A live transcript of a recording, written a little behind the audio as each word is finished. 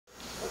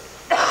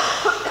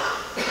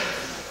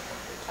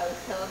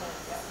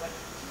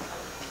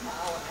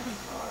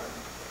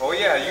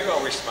yeah, you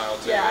always smile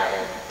too.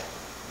 Yeah.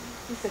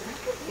 He said, that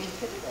could be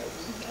intimidating.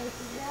 I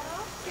said,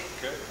 yeah.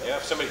 Good. Yeah,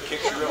 if somebody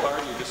kicks you real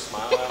hard, you just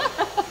smile at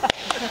them.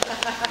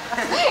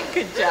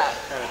 Good job.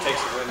 Kind of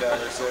takes the wind out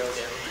of their sails.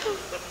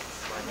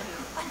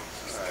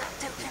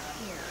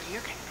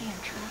 You're going to be in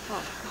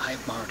trouble.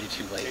 I'm already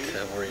too late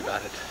to worry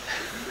about it.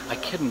 I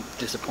couldn't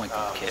disappoint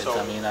these kids. So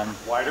I mean, I'm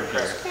wider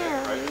crescent kick,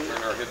 right?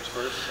 Turn our hips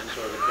first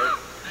into the kick.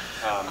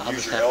 I'll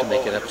just have to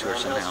make it up to her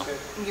somehow.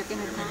 You're going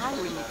to die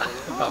when you I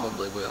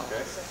probably will.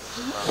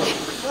 Okay.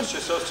 That's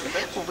just those two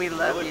things. Well, we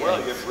love really you.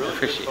 Well. You have really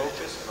good Appreciate it.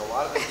 focus and a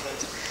lot of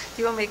intensity.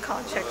 Do you want me to call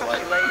and check on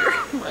you later?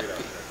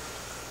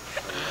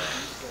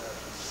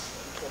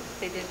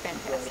 They did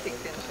fantastic,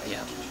 didn't they?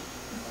 Yeah.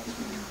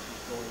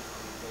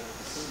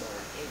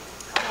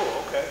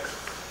 Oh, okay.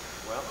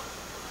 Well,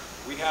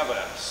 we have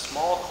a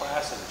small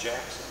class in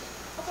Jackson,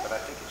 but I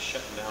think it's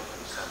shutting down for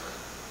the summer.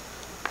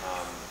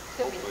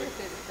 Hopefully.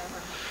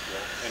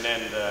 Yeah. And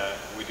then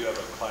we do have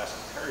a class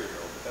in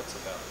Perryville, but that's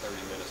about 30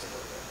 minutes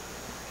away there.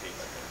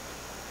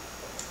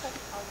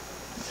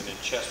 And in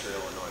Chester,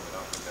 Illinois, but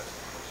I don't think that's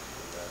the closest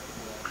to that.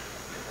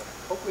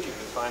 Hopefully you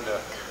can find a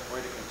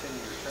way to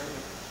continue your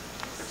training.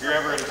 If you're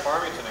ever in the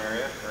Farmington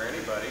area, or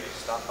anybody,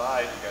 stop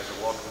by. You guys are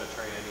welcome to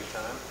train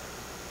anytime.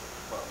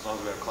 Well, as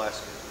long as we have class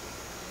schedule.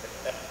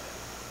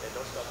 Yeah,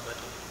 don't stop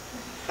mentioning.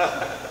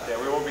 Yeah,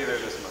 we won't be there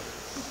this month.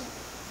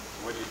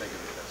 What do you think of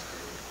the test?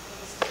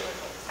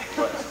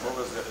 What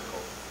was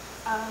difficult?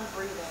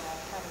 Breathing. I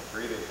kind of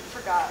Breathing.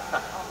 forgot.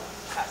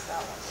 Passed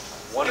out.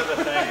 One of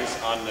the things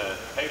on the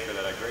paper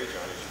that I grade you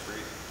on is your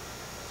breathing.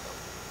 So,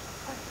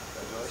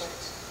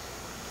 congratulations.